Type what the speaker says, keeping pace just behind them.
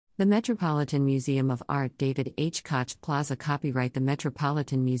The Metropolitan Museum of Art, David H. Koch Plaza. Copyright the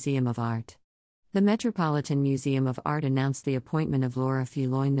Metropolitan Museum of Art. The Metropolitan Museum of Art announced the appointment of Laura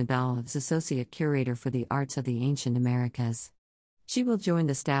Feuillon-Nadal as Associate Curator for the Arts of the Ancient Americas. She will join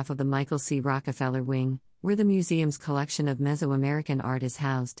the staff of the Michael C. Rockefeller Wing, where the museum's collection of Mesoamerican art is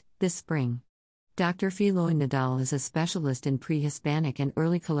housed, this spring. Dr. Feuillon-Nadal is a specialist in pre-Hispanic and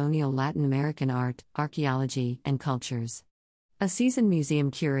early colonial Latin American art, archaeology, and cultures. A seasoned museum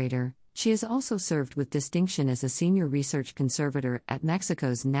curator, she has also served with distinction as a senior research conservator at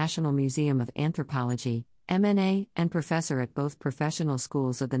Mexico's National Museum of Anthropology, MNA, and professor at both professional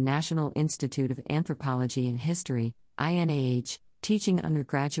schools of the National Institute of Anthropology and History, INAH, teaching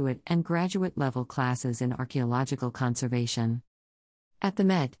undergraduate and graduate-level classes in archaeological conservation. At the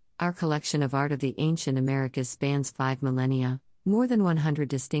Met, our collection of art of the ancient Americas spans 5 millennia, more than 100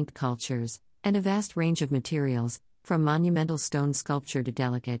 distinct cultures, and a vast range of materials, from monumental stone sculpture to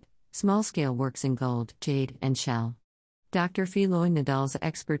delicate, small-scale works in gold, jade, and shell. Dr. Feuillon-Nadal's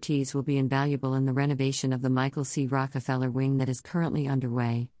expertise will be invaluable in the renovation of the Michael C. Rockefeller Wing that is currently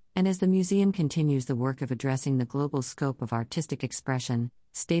underway, and as the museum continues the work of addressing the global scope of artistic expression,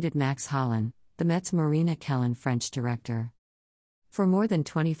 stated Max Holland, the Met's Marina Kellen French director. For more than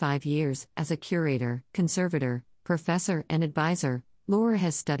 25 years, as a curator, conservator, professor, and advisor, Laura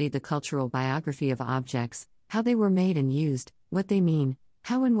has studied the cultural biography of objects, how they were made and used, what they mean,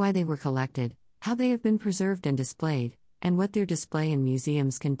 how and why they were collected, how they have been preserved and displayed, and what their display in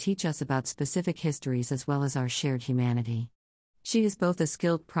museums can teach us about specific histories as well as our shared humanity. She is both a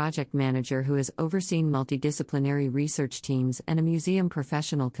skilled project manager who has overseen multidisciplinary research teams and a museum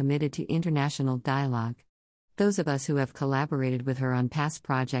professional committed to international dialogue. Those of us who have collaborated with her on past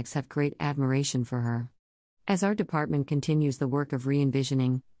projects have great admiration for her. As our department continues the work of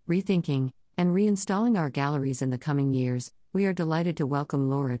re-envisioning, rethinking, and reinstalling our galleries in the coming years, we are delighted to welcome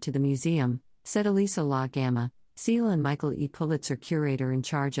Laura to the museum, said Elisa La Gama, Seal and Michael E. Pulitzer Curator in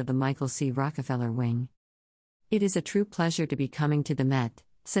charge of the Michael C. Rockefeller Wing. It is a true pleasure to be coming to the Met,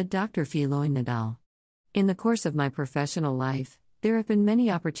 said Dr. Feuillon-Nadal. In the course of my professional life, there have been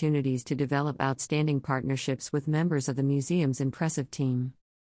many opportunities to develop outstanding partnerships with members of the museum's impressive team.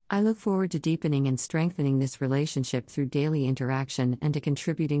 I look forward to deepening and strengthening this relationship through daily interaction and to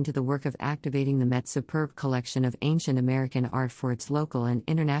contributing to the work of activating the Met's superb collection of ancient American art for its local and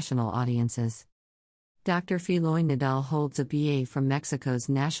international audiences. Dr. Feuillon-Nadal holds a BA from Mexico's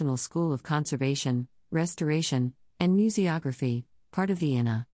National School of Conservation, Restoration, and Museography, part of the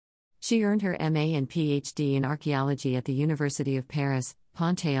INA. She earned her MA and PhD in archaeology at the University of Paris,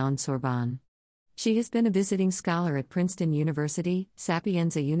 Panthéon-Sorbonne. She has been a visiting scholar at Princeton University,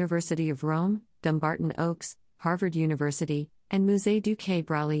 Sapienza University of Rome, Dumbarton Oaks, Harvard University, and Musée du Quai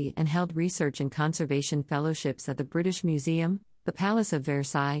Branly, and held research and conservation fellowships at the British Museum, the Palace of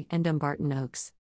Versailles, and Dumbarton Oaks.